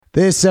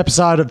This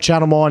episode of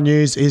Channel 9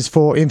 News is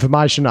for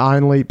information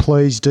only.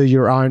 Please do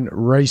your own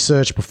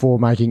research before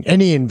making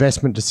any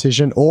investment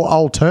decision, or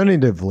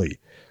alternatively,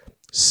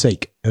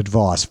 seek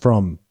advice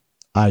from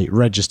a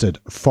registered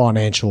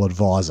financial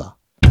advisor.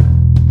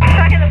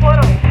 Back in the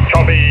portal.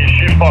 Copy,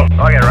 shift box.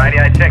 I get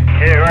radio check.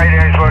 Yeah,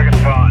 radio's working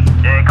fine.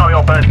 Yeah, copy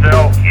all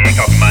personnel. Yeah,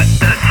 copy, mate.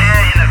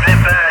 Yeah, in the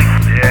vent bag.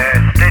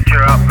 Yeah, stitch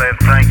her up there.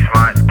 Thanks,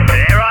 mate.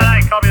 Yeah,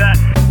 right, copy that.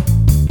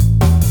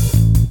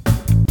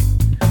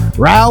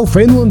 Ralph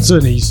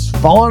Finlayson, he's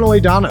finally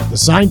done it. The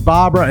St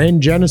Barbara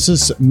and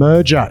Genesis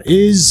merger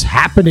is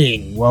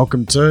happening.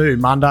 Welcome to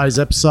Monday's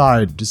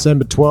episode,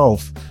 December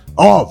 12th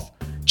of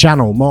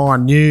Channel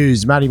 9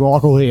 News. Matty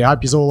Michael here.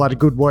 Hope you all had a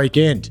good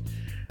weekend.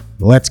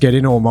 Let's get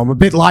into them. I'm a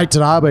bit late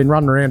today. I've been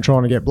running around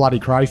trying to get bloody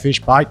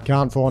crayfish bait.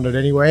 Can't find it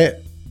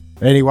anywhere.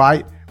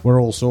 Anyway, we're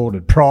all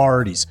sorted.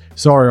 Priorities.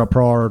 Sorry I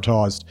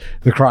prioritised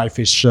the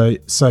crayfish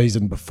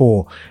season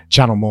before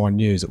Channel 9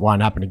 News. It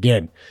won't happen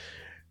again.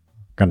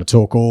 Going to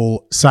talk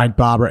all St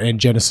Barbara and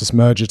Genesis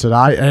merger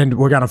today, and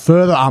we're going to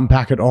further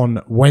unpack it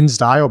on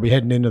Wednesday. I'll be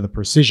heading into the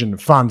Precision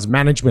Funds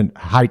Management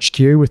HQ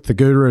with the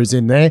gurus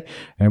in there,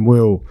 and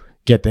we'll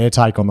get their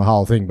take on the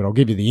whole thing, but I'll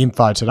give you the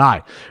info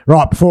today.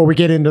 Right, before we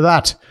get into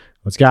that,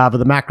 let's go over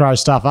the macro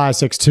stuff.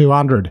 ASX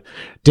 200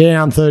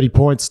 down 30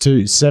 points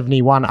to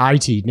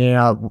 71.80.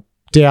 Now,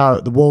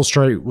 the Wall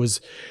Street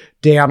was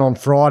down on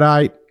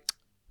Friday.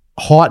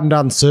 Heightened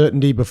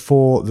uncertainty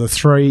before the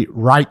three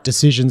rate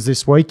decisions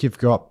this week. You've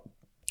got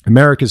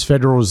America's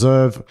Federal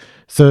Reserve,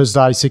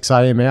 Thursday, 6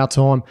 a.m. our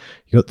time.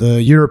 You've got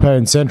the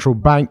European Central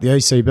Bank, the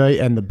ECB,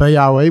 and the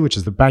BOE, which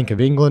is the Bank of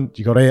England.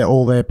 You've got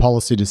all their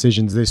policy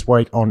decisions this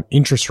week on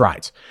interest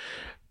rates.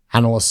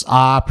 Analysts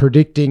are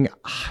predicting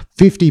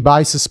 50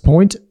 basis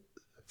point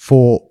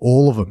for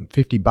all of them.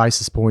 50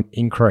 basis point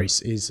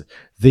increase is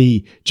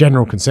the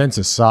general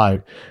consensus.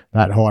 So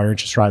that higher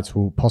interest rates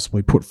will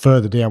possibly put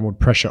further downward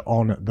pressure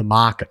on the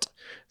market.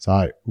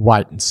 So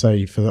wait and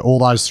see. All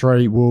those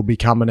three will be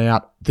coming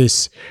out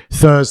this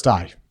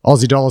Thursday.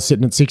 Aussie dollar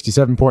sitting at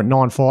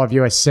 67.95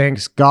 US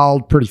cents.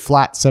 Gold pretty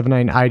flat,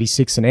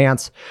 17.86 an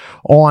ounce.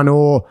 Iron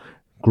ore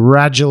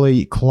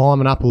gradually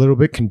climbing up a little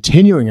bit,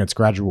 continuing its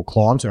gradual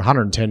climb to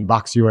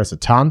 $110 US a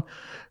ton.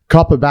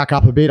 Copper back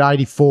up a bit,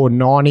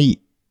 84.90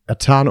 a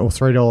ton, or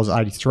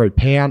 $3.83 a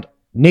pound.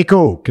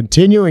 Nickel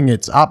continuing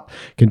its rise, up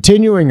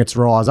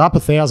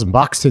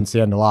 $1,000 since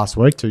the end of last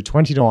week to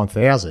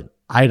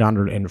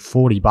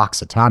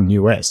 $29,840 a ton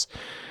US.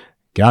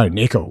 Go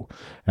nickel.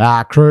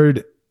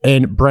 Crude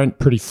and Brent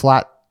pretty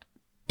flat.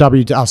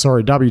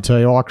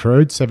 WTI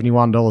crude,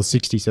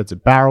 $71.60 a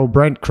barrel.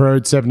 Brent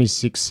crude,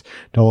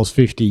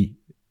 $76.50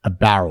 a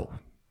barrel.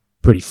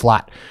 Pretty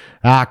flat.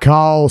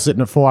 Coal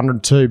sitting at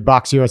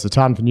 $402 US a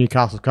ton for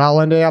Newcastle Coal.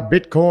 And our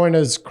Bitcoin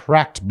has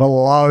cracked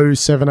below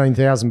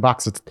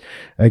 $17,000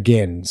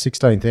 again,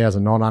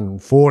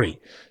 16,940.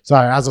 So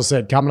as I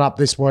said, coming up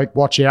this week,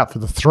 watch out for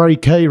the three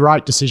key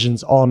rate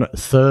decisions on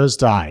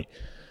Thursday.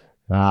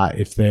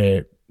 If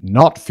they're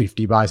not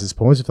 50 basis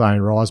points, if they only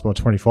rise by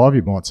 25,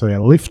 you might see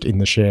a lift in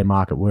the share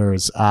market,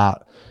 whereas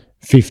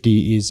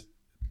 50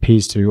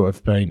 appears to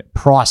have been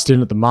priced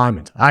in at the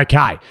moment.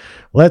 Okay,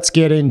 let's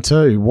get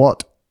into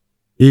what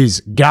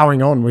is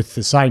going on with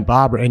the St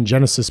Barbara and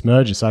Genesis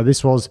merger. So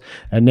this was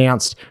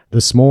announced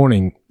this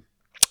morning.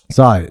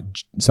 So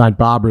St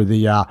Barbara,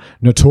 the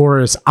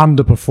notorious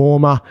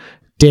underperformer,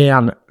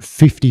 down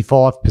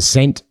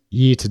 55%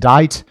 year to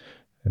date.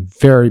 A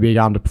very big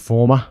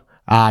underperformer.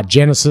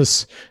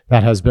 Genesis,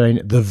 that has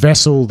been the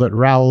vessel that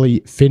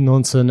Ralph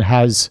Finlayson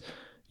has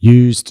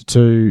used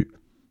to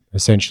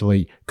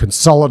essentially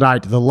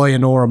consolidate the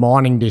Leonora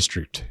mining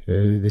district.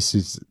 I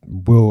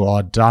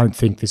don't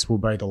think this will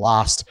be the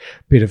last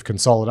bit of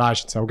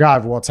consolidation. So we'll go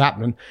over what's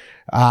happening.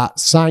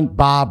 St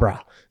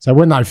Barbara. So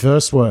when they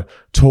first were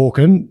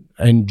talking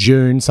in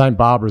June, St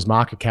Barbara's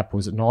market cap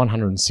was at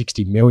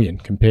 960 million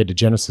compared to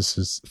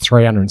Genesis's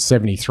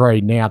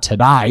 373. Now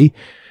today,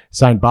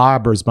 St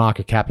Barbara's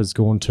market cap has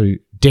gone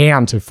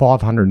down to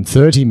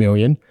 530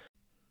 million.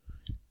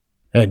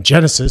 And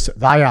Genesis,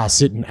 they are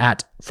sitting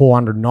at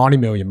 490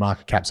 million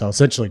market cap, so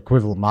essentially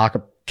equivalent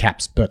market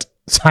caps, but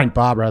St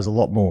Barbara has a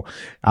lot more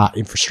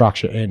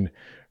infrastructure and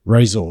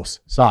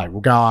resource. So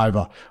we'll go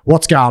over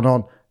what's going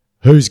on,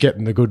 who's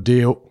getting the good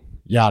deal,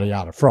 yada,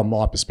 yada, from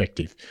my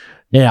perspective.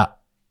 Now,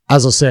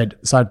 as I said,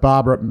 St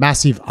Barbara,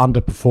 massive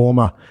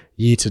underperformer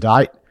year to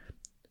date.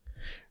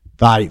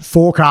 They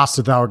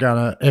forecasted they were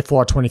going to,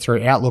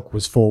 FY23 outlook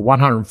was for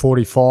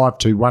 145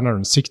 to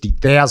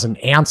 160,000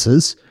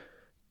 ounces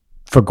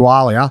for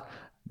Gwalia.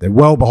 They're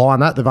well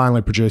behind that. They've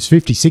only produced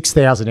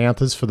 56,000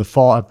 ounces for the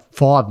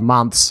five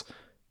months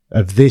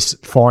of this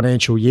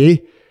financial year.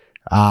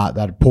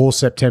 That poor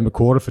September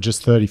quarter for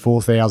just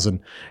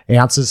 34,000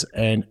 ounces,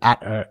 and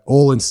at an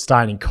all-in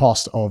sustaining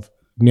cost of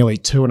nearly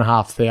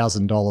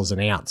 $2,500 an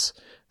ounce.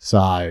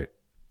 So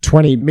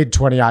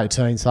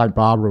mid-2018, St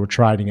Barbara were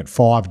trading at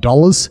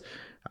 $5.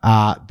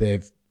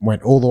 They've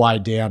went all the way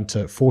down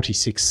to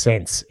 46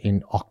 cents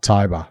in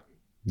October.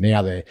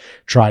 Now they're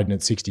trading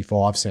at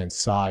 65 cents.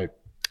 So,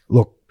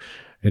 look,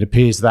 it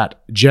appears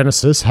that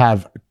Genesis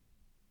have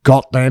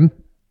got them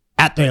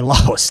at their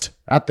lowest.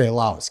 At their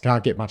lowest.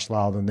 Can't get much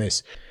lower than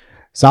this.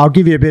 So I'll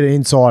give you a bit of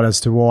insight as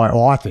to why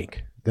I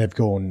think they've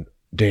gone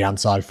down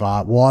so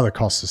far, why the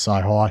costs are so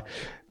high.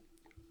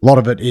 A lot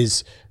of it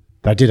is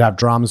they did have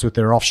dramas with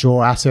their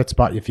offshore assets,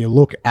 but if you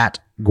look at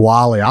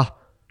Gwalia,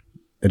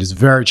 it is a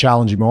very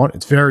challenging mine.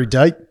 It's very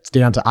deep. It's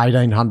down to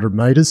 1,800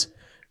 metres.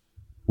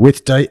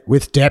 With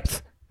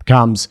depth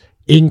comes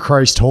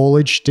increased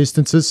haulage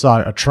distances.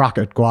 So a truck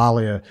at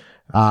Gwalia,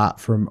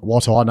 from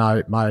what I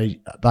know,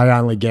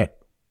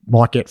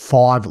 might get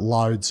 5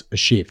 loads a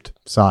shift.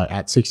 So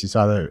at 60,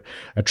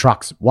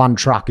 one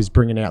truck is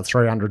bringing out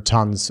 300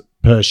 tonnes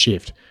per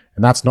shift,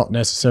 and that's not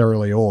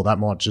necessarily ore. That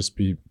might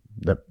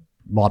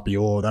be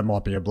ore. That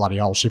might be a bloody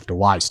whole shift of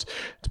waste,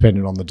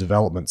 depending on the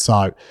development.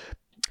 So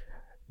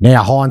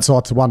now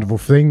hindsight's a wonderful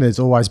thing. There's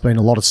always been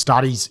a lot of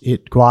studies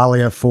at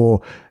Gwalia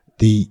for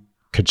the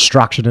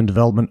construction and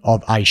development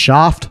of a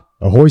shaft,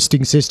 a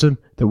hoisting system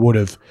that would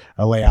have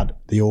allowed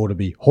the ore to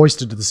be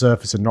hoisted to the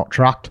surface and not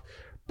trucked,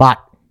 but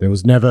there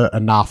was never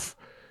enough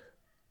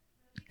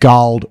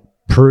gold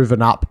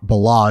proven up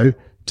below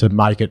to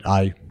make it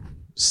a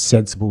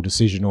sensible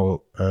decision.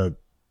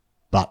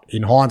 But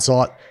in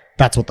hindsight,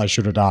 that's what they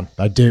should have done.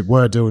 They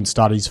were doing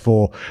studies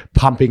for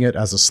pumping it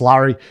as a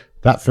slurry.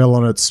 That fell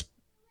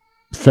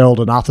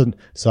to nothing.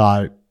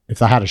 So if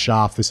they had a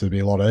shaft, this would be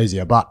a lot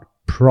easier, but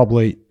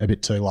probably a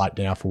bit too late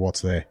now for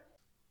what's there.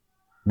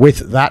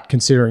 With that,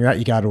 considering that,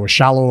 you go to a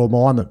shallower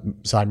mine that,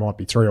 say, might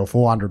be 300 or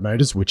 400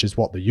 metres, which is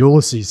what the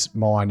Ulysses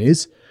mine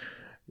is.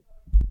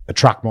 A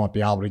truck might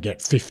be able to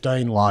get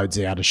 15 loads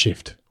out a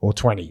shift, or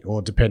 20,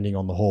 or depending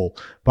on the haul.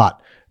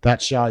 But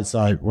that shows,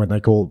 so when they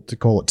call it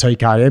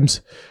TKMs,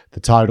 the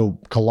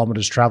total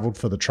kilometres travelled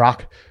for the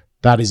truck,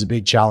 that is a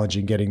big challenge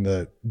in getting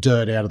the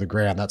dirt out of the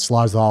ground. That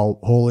slows the whole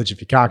haulage.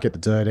 If you can't get the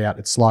dirt out,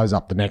 it slows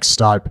up the next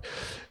stope.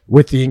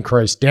 With the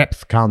increased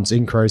depth comes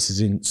increases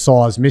in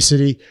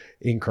seismicity,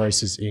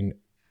 increases in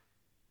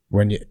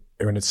when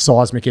it's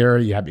seismic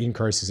area, you have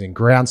increases in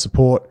ground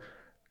support.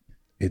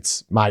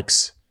 It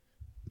makes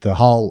the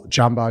whole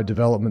jumbo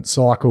development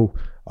cycle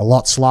a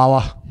lot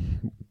slower.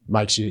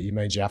 Means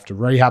you have to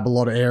rehab a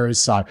lot of areas.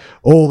 So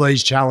all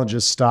these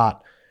challenges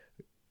start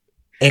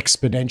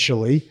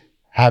exponentially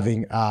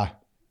having a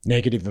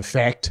negative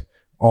effect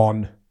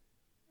on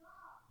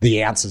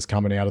the ounces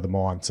coming out of the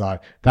mine. So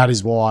that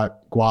is why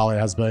Gwalia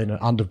has been an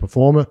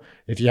underperformer.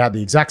 If you had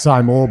the exact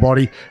same ore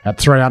body at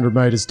 300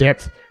 metres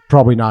depth,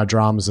 probably no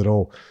dramas at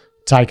all.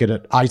 Take it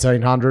at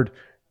 1,800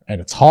 and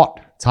it's hot,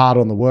 it's hard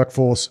on the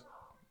workforce,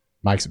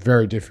 makes it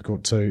very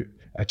difficult to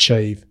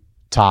achieve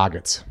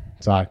targets.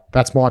 So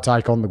that's my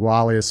take on the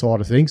Gwalia side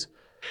of things.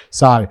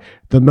 So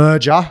the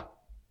merger,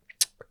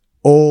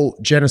 all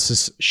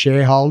Genesis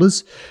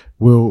shareholders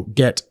will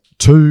get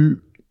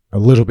a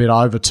little bit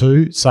over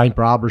 2 St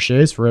Barbara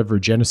shares for every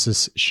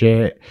Genesis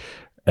share,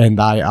 and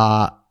they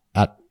are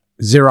at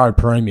 0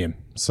 premium.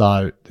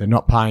 So they're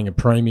not paying a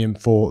premium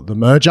for the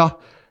merger.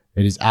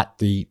 It is at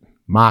the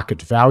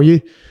market value.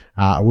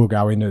 I will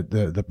go into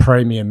the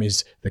premium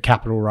is the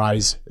capital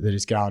raise that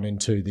is going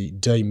into the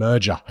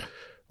demerger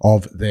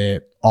of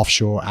their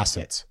offshore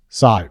assets.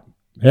 So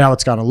how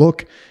it's going to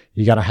look,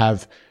 you're going to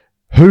have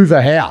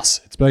Hoover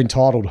House. It's been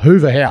titled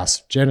Hoover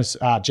House. Genesis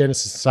and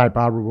St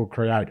Barbara will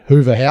create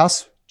Hoover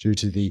House due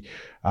to the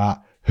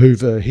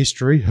Hoover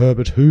history,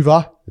 Herbert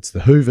Hoover. It's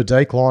the Hoover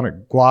decline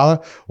at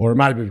Gwalia, or it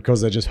may be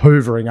because they're just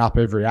hoovering up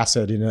every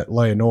asset in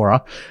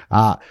Leonora.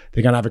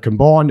 They're going to have a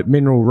combined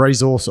mineral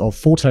resource of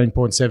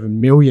 14.7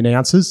 million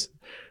ounces.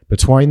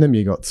 Between them,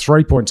 you've got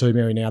 3.2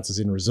 million ounces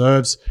in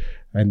reserves,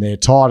 and their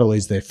title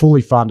is they're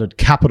fully funded,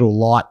 capital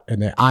light,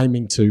 and they're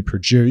aiming to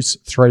produce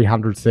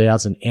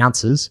 300,000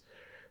 ounces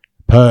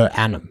per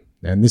annum.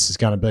 And this is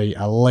going to be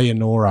a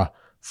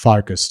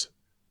Leonora-focused,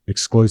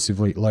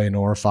 exclusively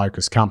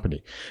Leonora-focused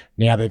company.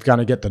 Now they're going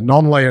to get the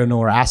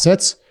non-Leonora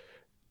assets,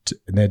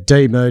 and they're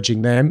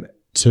demerging them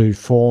to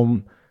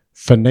form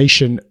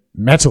Phoenician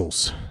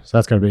Metals. So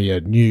that's going to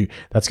be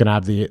that's going to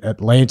have the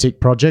Atlantic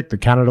project, the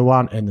Canada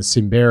one, and the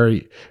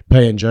Simberi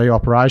PNG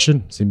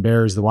operation.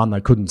 Simberi is the one they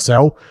couldn't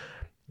sell.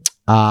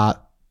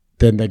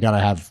 Then they're going to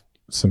have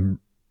some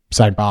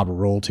St Barbara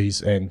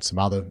royalties and some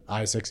other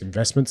ASX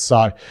investments.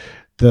 So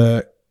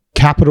the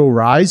capital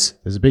raise,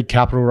 there's a big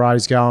capital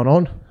raise going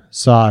on.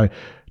 So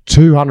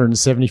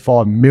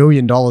 $275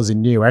 million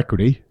in new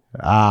equity.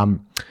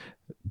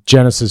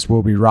 Genesis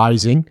will be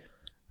raising.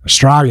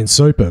 Australian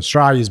Super,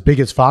 Australia's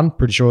biggest fund,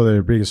 pretty sure they're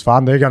the biggest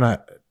fund.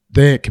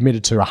 They're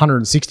committed to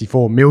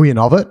 164 million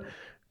of it.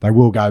 They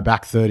will go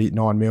back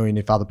 39 million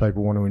if other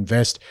people want to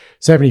invest.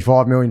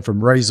 75 million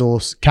from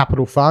Resource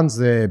Capital Funds.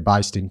 They're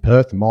based in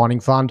Perth, the mining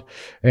fund,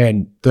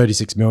 and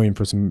 36 million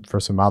for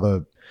some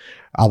other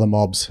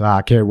mobs.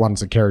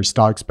 One's a Kerry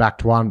Stokes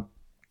backed one.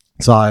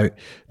 So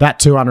that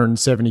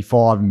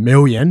 275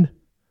 million,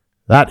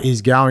 that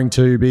is going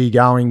to be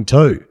going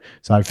to.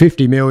 So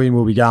 50 million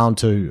will be going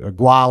to a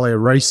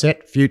Gwalia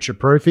reset, future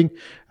proofing.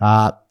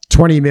 20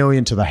 $20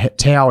 million to the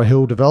Tower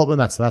Hill development.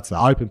 That's the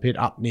open pit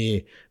up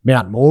near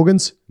Mount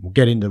Morgans. We'll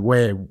get into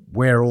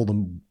where all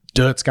the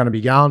dirt's going to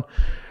be going.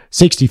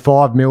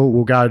 $65 million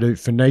will go to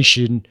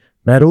Phoenician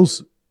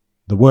Metals,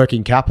 the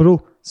working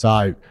capital.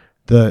 So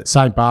the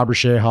St. Barbara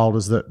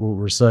shareholders that will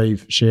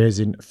receive shares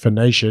in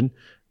Phoenician,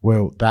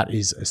 well, that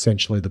is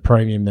essentially the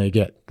premium they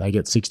get. They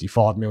get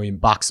 $65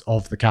 million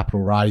of the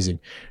capital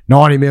raising.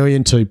 $90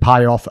 million to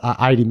pay off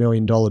 $80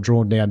 million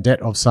drawn down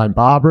debt of St.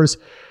 Barbara's.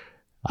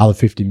 Other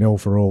 $50 million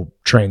for all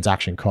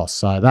transaction costs.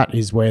 So that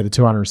is where the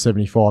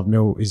 $275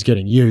 million is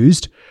getting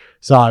used.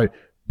 So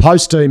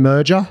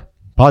post-merger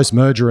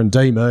and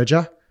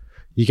demerger,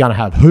 you're going to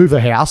have Hoover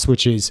House,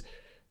 which is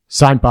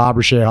St.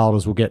 Barbara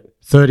shareholders will get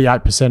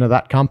 38% of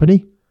that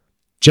company.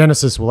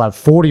 Genesis will have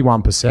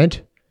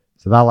 41%.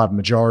 So they'll have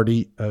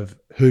majority of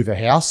Hoover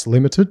House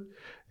Limited.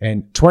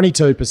 And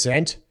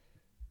 22%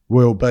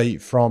 will be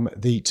from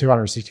the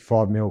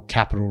 $265 million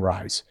capital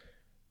raise.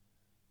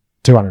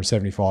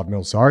 $275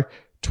 million, sorry.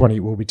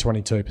 20 will be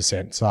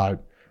 22%. So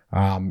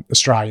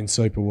Australian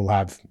Super will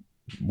have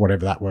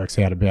whatever that works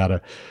out about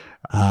about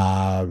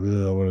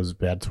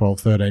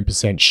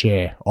 12-13%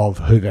 share of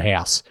Hoover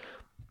House.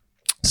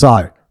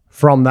 So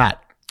from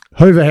that,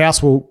 Hoover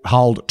House will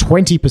hold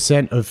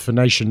 20% of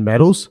Phoenician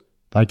Metals.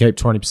 They keep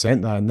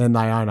 20%, and then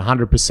they own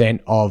 100%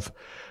 of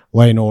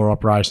Leonora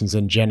Operations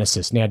and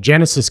Genesis. Now,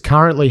 Genesis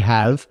currently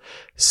have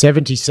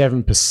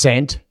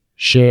 77%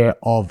 share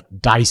of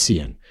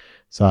Dacian.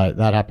 So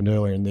that happened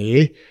earlier in the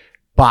year.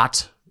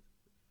 But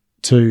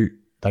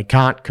they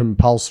can't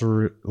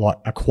compulsory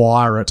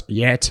acquire it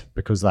yet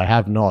because they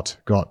have not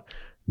got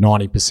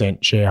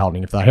 90%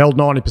 shareholding. If they held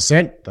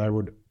 90%, they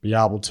would be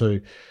able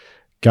to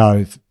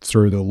go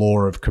through the law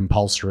of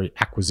compulsory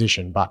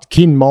acquisition. But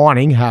Kin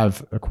Mining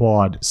have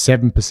acquired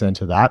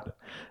 7% of that,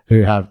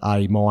 who have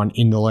a mine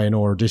in the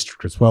Leonora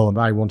district as well, and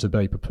they want to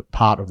be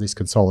part of this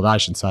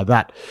consolidation. So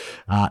that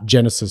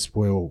Genesis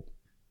will...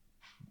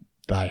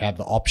 They have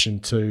the option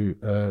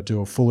to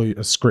do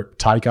a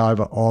script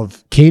takeover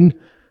of Kin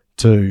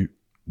to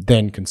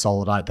then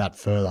consolidate that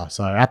further.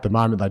 So at the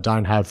moment, they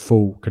don't have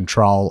full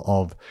control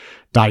of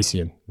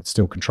Dacian. It's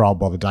still controlled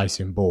by the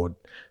Dacian board.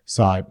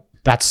 So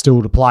that's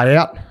still to play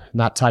out. And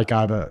that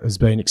takeover has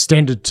been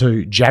extended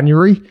to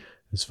January,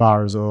 as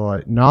far as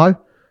I know.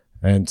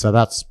 And so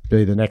that's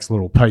be the next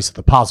little piece of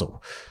the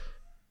puzzle.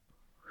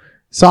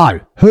 So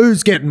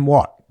who's getting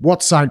what?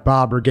 What's St.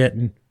 Barbara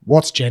getting?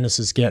 What's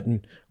Genesis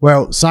getting?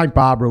 Well, St.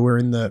 Barbara were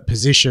in the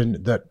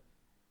position that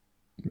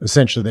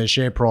essentially their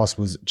share price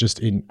was just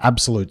in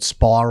absolute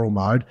spiral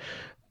mode.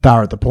 They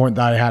were at the point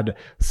they had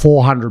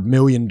 $400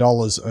 million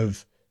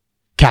of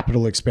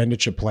capital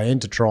expenditure plan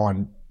to try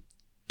and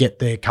get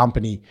their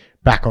company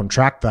back on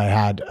track. They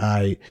had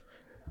a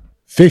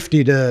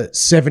 50 to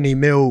 70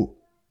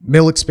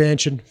 mill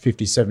expansion,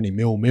 50 to 70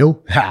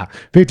 mill,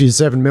 50 to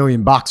 7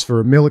 million bucks for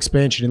a mill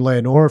expansion in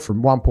Leonora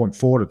from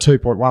 1.4 to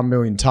 2.1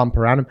 million tonne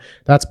per annum.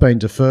 That's been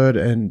deferred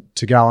and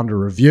to go under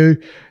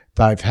review.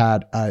 They've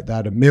had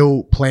a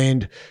mill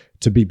planned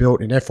to be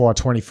built in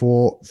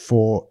FY24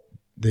 for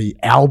the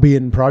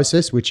Albion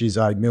process, which is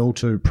a mill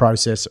to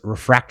process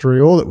refractory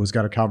ore that was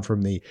going to come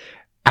from the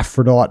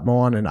Aphrodite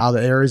mine and other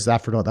areas.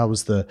 Aphrodite, that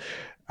was the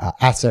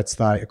assets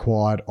they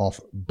acquired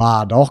off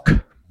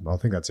Bardock. I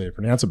think that's how you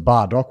pronounce it,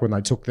 Bardock, when they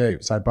took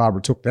St.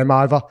 Barbara took them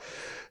over.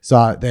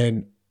 So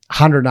then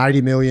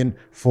 $180 million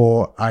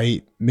for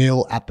a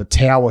mill at the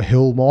Tower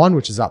Hill mine,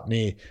 which is up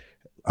near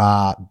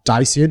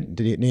Dacian,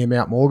 near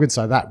Mount Morgan.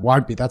 So that's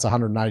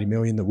 $180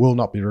 million that will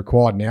not be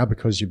required now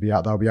because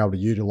they'll be able to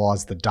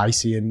utilise the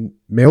Dacian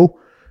mill.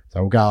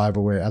 So we'll go over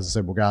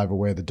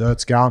where the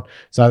dirt's going.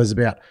 So there's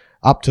about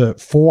up to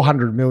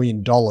 $400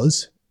 million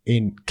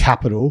in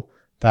capital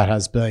that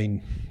has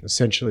been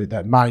essentially,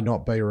 that may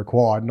not be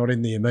required, not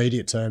in the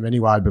immediate term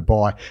anyway, but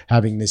by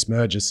having this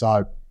merger.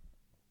 So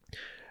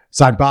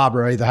St.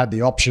 Barbara either had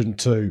the option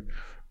to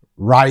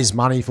raise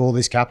money for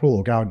this capital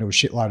or go into a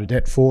shitload of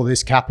debt for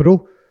this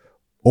capital,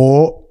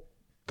 or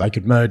they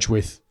could merge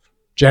with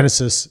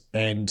Genesis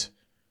and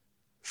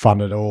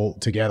fund it all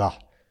together.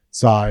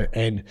 So,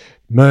 and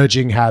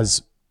merging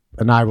has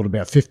enabled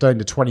about 15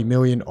 to 20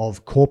 million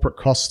of corporate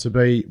costs to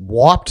be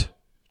wiped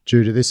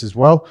due to this as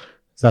well.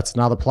 So that's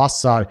another plus.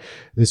 So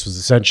this was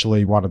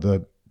essentially one of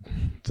the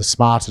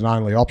smart and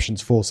only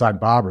options for St.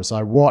 Barbara.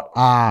 So what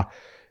are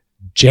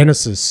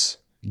Genesis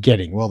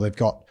getting? Well, they've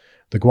got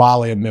the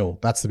Gwalia mill.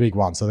 That's the big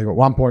one. So they've got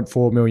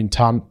 1.4 million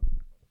tonne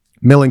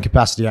milling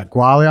capacity at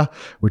Gwalia,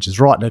 which is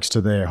right next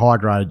to their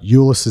high-grade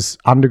Ulysses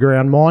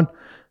underground mine.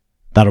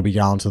 That'll be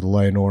going to the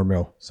Leonora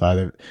mill.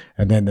 So,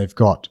 and then they've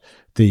got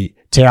the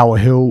Tower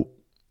Hill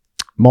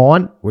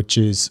mine, which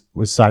is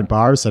with St.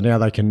 Barbara. So now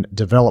they can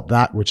develop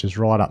that, which is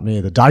right up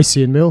near the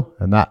Dacian mill,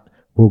 and that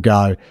will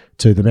go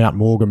to the Mount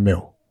Morgan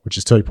mill, which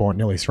is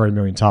nearly 3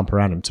 million tonne per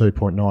annum,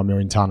 2.9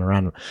 million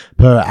tonne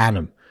per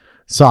annum.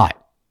 So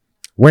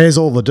where's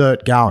all the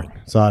dirt going?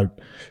 So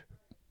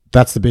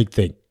that's the big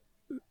thing.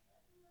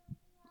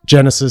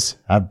 Genesis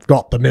have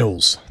got the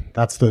mills.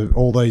 That's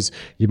all these.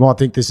 You might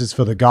think this is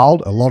for the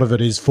gold. A lot of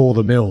it is for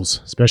the mills,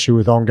 especially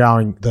with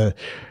ongoing the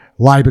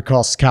labour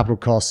costs, capital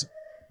costs,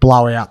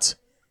 blowouts.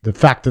 The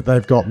fact that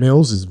they've got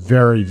mills is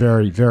very,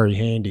 very, very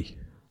handy.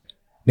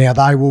 Now,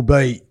 they will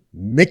be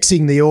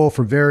mixing the ore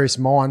from various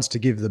mines to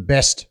give the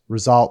best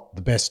result,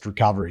 the best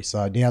recovery.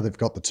 So now they've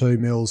got the 2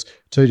 mills,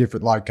 2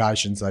 different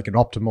locations. They can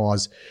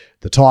optimise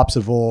the types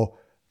of ore,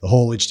 the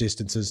haulage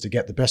distances to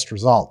get the best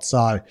result.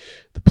 So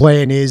the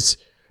plan is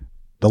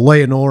the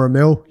Leonora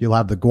mill, you'll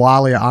have the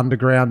Gwalia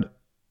underground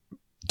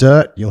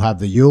dirt, you'll have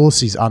the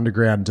Ulysses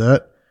underground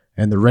dirt,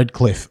 and the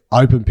Redcliffe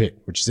open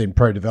pit, which is in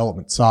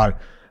pre-development. So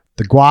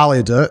the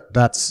Gwalia dirt,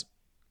 that's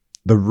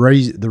the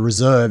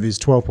reserve is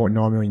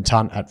 12.9 million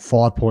tonne at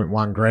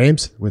 5.1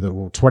 grams with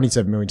a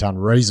 27 million tonne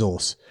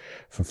resource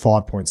for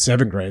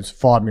 5.7 grams,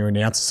 5 million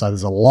ounces. So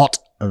there's a lot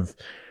of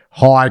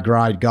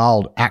high-grade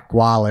gold at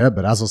Gwalia.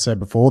 But as I said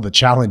before, the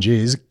challenge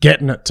is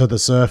getting it to the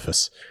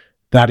surface.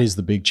 That is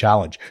the big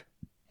challenge.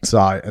 So,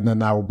 and then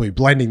they will be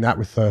blending that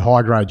with the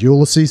high-grade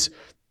Ulysses,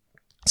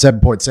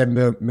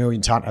 7.7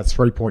 million tonne at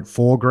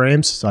 3.4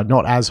 grams. So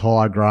not as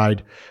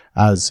high-grade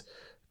as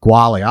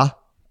Gwalia,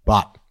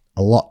 but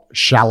a lot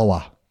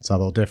shallower. So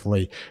they'll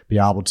definitely be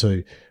able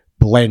to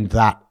blend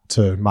that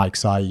to make,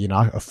 say,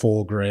 a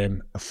 4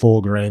 gram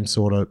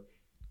sort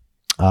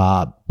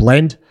of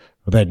blend.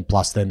 Then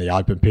plus then the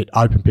open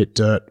pit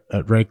dirt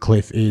at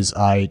Redcliffe is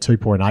a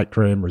 2.8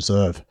 gram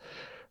reserve.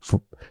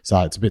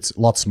 So it's a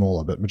lot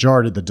smaller, but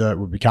majority of the dirt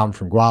would be coming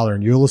from Gwalia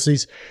and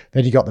Ulysses.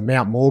 Then you got the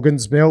Mount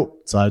Morgan's mill,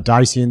 so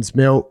Dacian's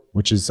mill,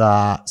 which is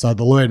so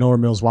the Leonora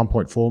mill is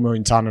 1.4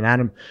 million tonne an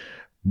annum.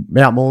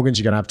 Mount Morgan's,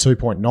 you're going to have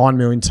 2.9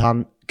 million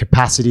tonne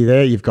capacity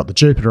there. You've got the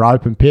Jupiter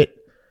open pit,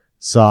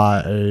 so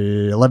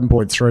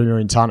 11.3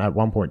 million tonne at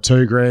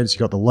 1.2 grams. You've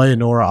got the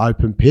Leonora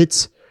open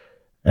pits,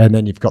 and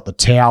then you've got the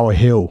Tower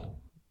Hill,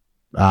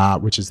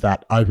 which is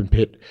that open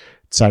pit,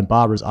 St.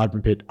 Barbara's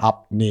open pit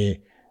up near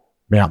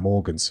Mount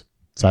Morgan's.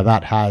 So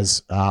that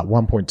has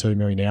 1.2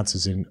 million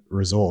ounces in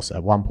resource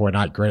at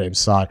 1.8 grams.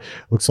 So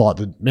looks like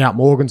the Mount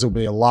Morgan's will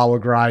be a lower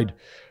grade,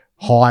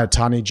 higher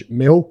tonnage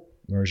mill,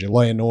 whereas your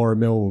Leonora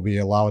mill will be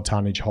a lower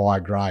tonnage,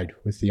 higher grade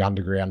with the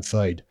underground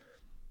feed.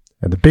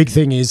 And the big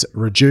thing is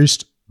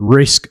reduced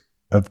risk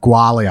of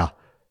Gwalia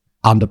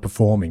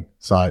underperforming.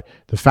 So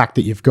the fact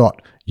that you've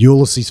got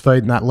Ulysses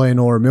feeding that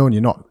Leonora mill and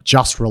you're not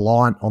just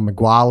reliant on the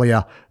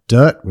Gwalia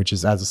dirt, which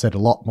is, as I said, a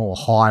lot more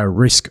higher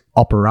risk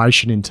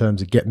operation in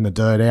terms of getting the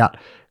dirt out,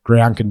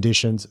 ground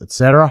conditions,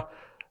 etc.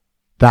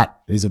 That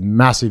is a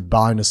massive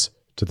bonus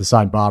to the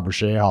St. Barbara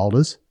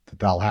shareholders that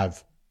they'll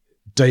have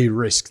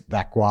de-risked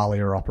that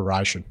Gwalia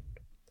operation.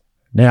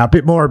 Now, a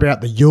bit more about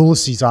the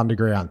Ulysses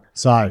underground.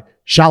 So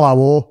shallow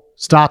ore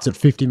starts at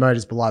 50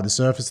 metres below the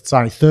surface. It's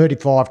only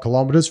 35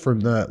 kilometres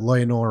from the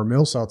Leonora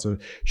mill, so it's a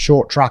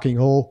short trucking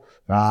haul.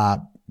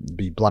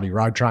 Be bloody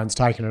road trains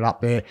taking it up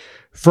there.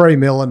 Free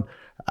milling,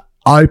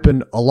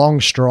 open along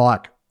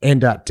strike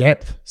and at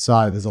depth.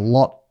 So there's a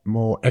lot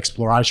more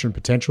exploration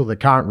potential. The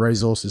current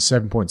resource is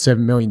 7.7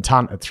 million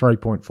tonne at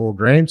 3.4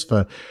 grams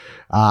for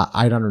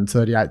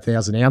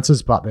 838,000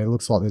 ounces, but there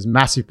looks like there's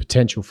massive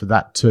potential for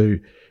that to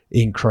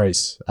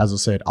increase. As I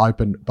said,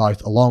 open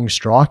both along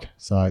strike,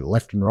 so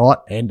left and right,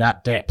 and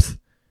at depth,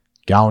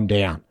 going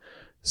down.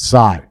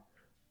 So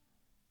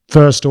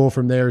first ore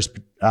from there is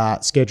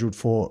scheduled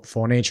for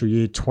financial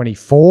year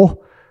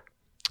 24,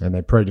 and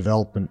their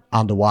pre-development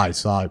underway.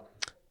 So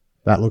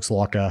that looks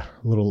like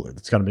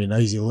it's going to be an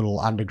easy little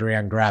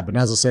underground grab. And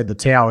as I said, the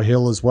Tower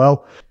Hill as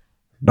well,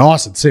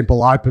 nice and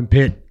simple open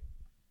pit,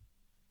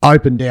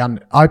 open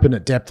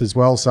at depth as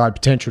well. So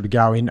potential to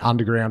go in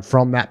underground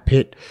from that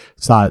pit.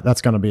 So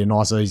that's going to be a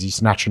nice, easy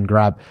snatch and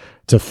grab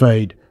to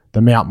feed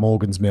the Mount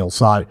Morgan's mill.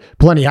 So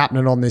plenty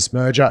happening on this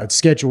merger. It's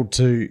scheduled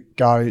to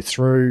go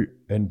through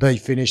and be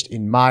finished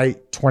in May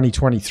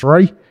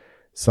 2023.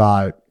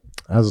 So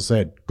as I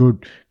said,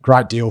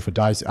 great deal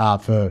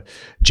for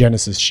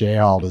Genesis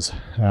shareholders.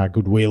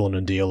 Good wheeling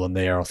and dealing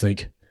there, I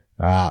think.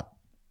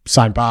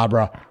 St.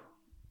 Barbara,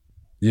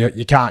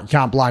 you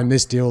can't blame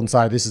this deal and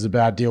say this is a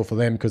bad deal for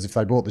them, because if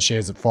they bought the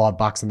shares at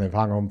 $5 and they've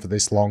hung on for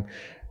this long,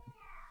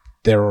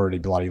 they're already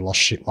bloody lost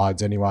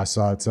shitloads anyway.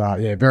 So it's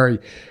very,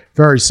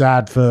 very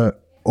sad for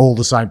all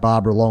the St.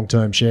 Barbara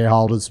long-term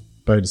shareholders.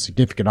 Been a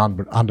significant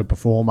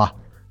underperformer.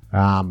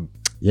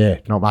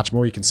 Not much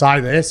more you can say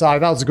there. So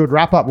that was a good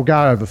wrap-up. We'll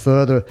go over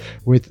further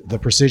with the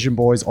Precision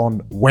Boys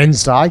on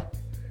Wednesday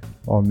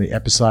on the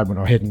episode when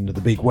I head into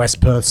the big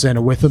West Perth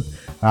Centre with them.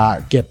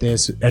 Get their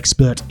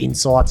expert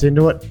insights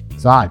into it.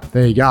 So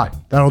there you go.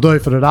 That'll do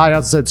for today.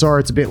 As I said, sorry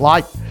it's a bit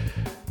late.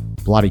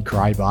 Bloody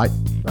cray bait.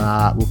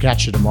 We'll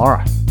catch you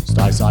tomorrow.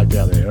 Stay safe out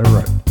there.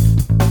 Hooroo.